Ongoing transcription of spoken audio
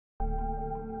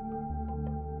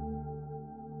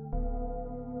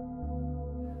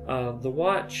The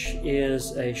Watch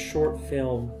is a short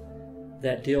film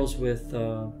that deals with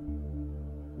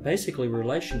basically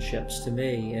relationships to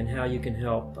me and how you can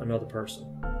help another person.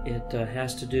 It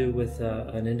has to do with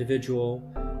an individual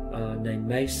named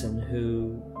Mason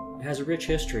who has a rich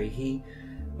history. He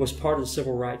was part of the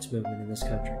civil rights movement in this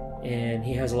country, and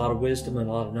he has a lot of wisdom and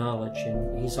a lot of knowledge,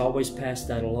 and he's always passed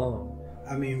that along.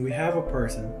 I mean, we have a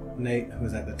person, Nate,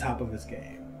 who's at the top of his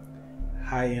game,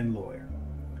 high-end lawyer,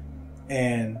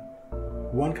 and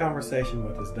one conversation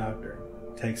with his doctor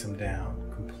takes him down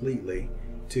completely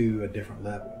to a different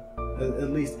level,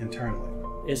 at least internally.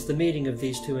 It's the meeting of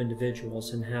these two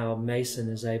individuals and how Mason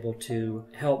is able to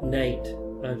help Nate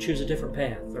choose a different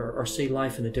path or see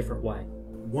life in a different way.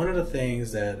 One of the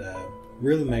things that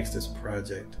really makes this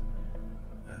project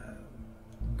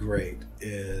great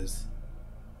is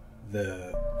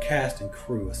the cast and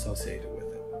crew associated with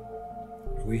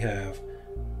it. We have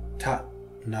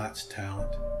top-notch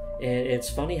talent. And it's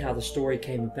funny how the story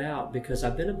came about, because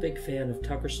I've been a big fan of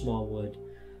Tucker Smallwood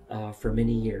for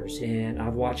many years, and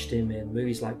I've watched him in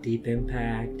movies like Deep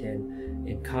Impact and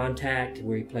in Contact,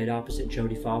 where he played opposite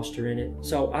Jodie Foster in it.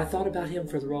 So I thought about him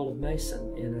for the role of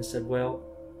Mason, and I said, well,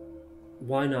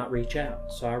 why not reach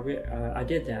out? So I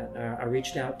did that. I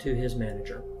reached out to his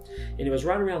manager, and it was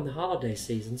right around the holiday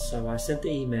season, so I sent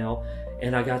the email,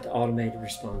 and I got the automated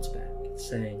response back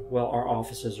saying, well, our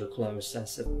offices are closed. I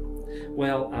said,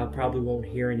 well, I probably won't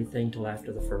hear anything till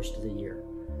after the first of the year.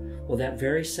 Well, that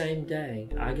very same day,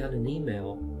 I got an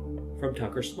email from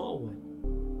Tucker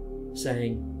Smallwood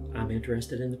saying, I'm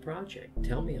interested in the project.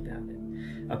 Tell me about it.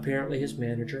 Apparently his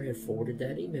manager had forwarded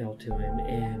that email to him,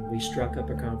 and we struck up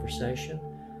a conversation.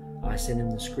 I sent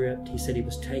him the script. He said he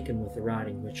was taken with the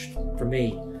writing, which for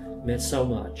me meant so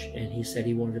much, and he said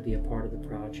he wanted to be a part of the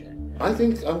project. I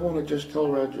think I want to just tell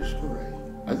Roger's story.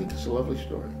 I think it's a lovely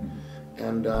story.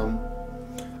 And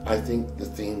I think the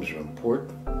themes are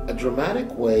important. A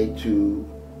dramatic way to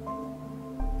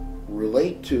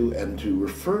relate to and to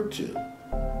refer to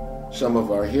some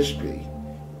of our history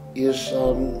is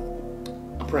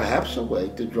perhaps a way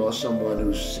to draw someone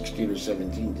who's 16 or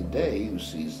 17 today who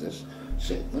sees this,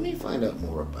 say, let me find out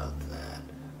more about that.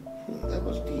 That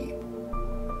was deep.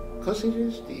 Because it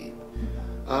is deep.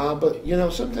 But, you know,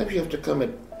 sometimes you have to come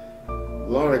at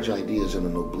large ideas in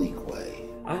an oblique way.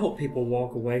 I hope people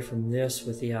walk away from this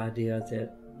with the idea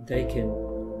that they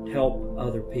can help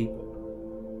other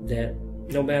people. That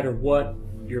no matter what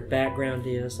your background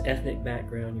is, ethnic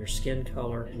background, your skin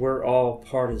color, we're all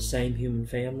part of the same human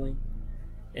family,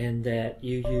 and that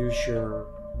you use your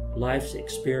life's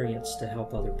experience to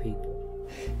help other people.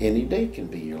 Any day can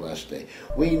be your last day.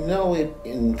 We know it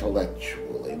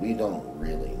intellectually. We don't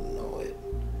really know it.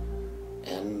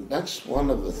 And that's one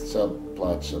of the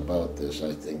subplots about this,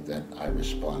 I think, that I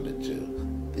responded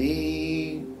to.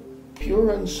 The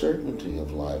pure uncertainty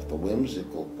of life, the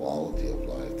whimsical quality of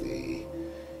life, the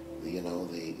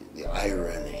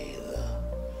irony,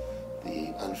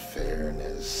 the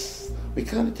unfairness. We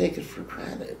kind of take it for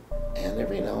granted. And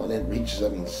every now and then it reaches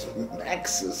up and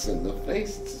smacks us in the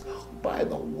face and says, oh, by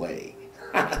the way.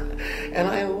 And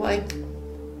I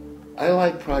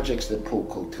like projects that pull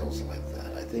coattails like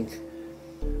that. I think,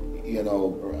 you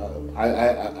know,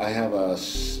 I have a,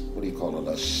 what do you call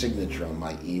it, a signature on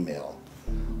my email.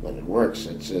 When it works,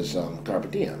 it says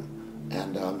carpe diem.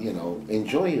 And, you know,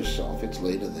 enjoy yourself. It's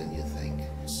later than you think.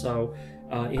 So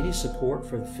any support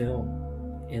for the film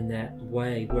in that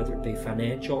way, whether it be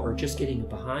financial or just getting it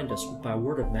behind us by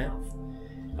word of mouth,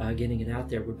 getting it out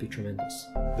there would be tremendous.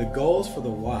 The goals for the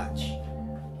Watch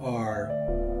are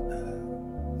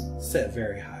set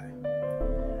very high.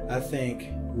 I think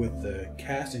with the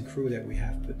cast and crew that we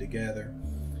have put together,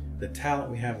 the talent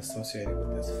we have associated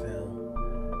with this film,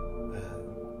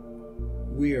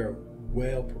 we are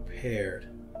well prepared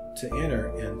to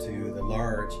enter into the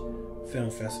large film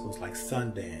festivals like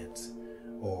Sundance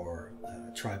or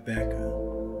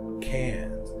Tribeca,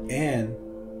 Cannes, and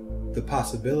the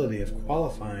possibility of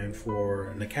qualifying for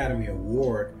an Academy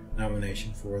Award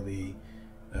nomination for the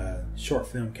short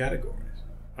film categories.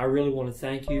 I really want to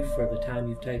thank you for the time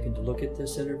you've taken to look at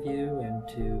this interview and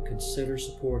to consider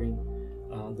supporting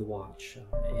The Watch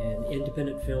and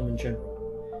independent film in general.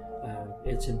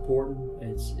 It's important.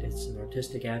 It's an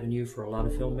artistic avenue for a lot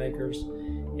of filmmakers,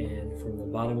 and from the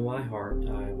bottom of my heart,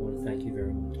 I want to thank you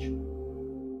very much.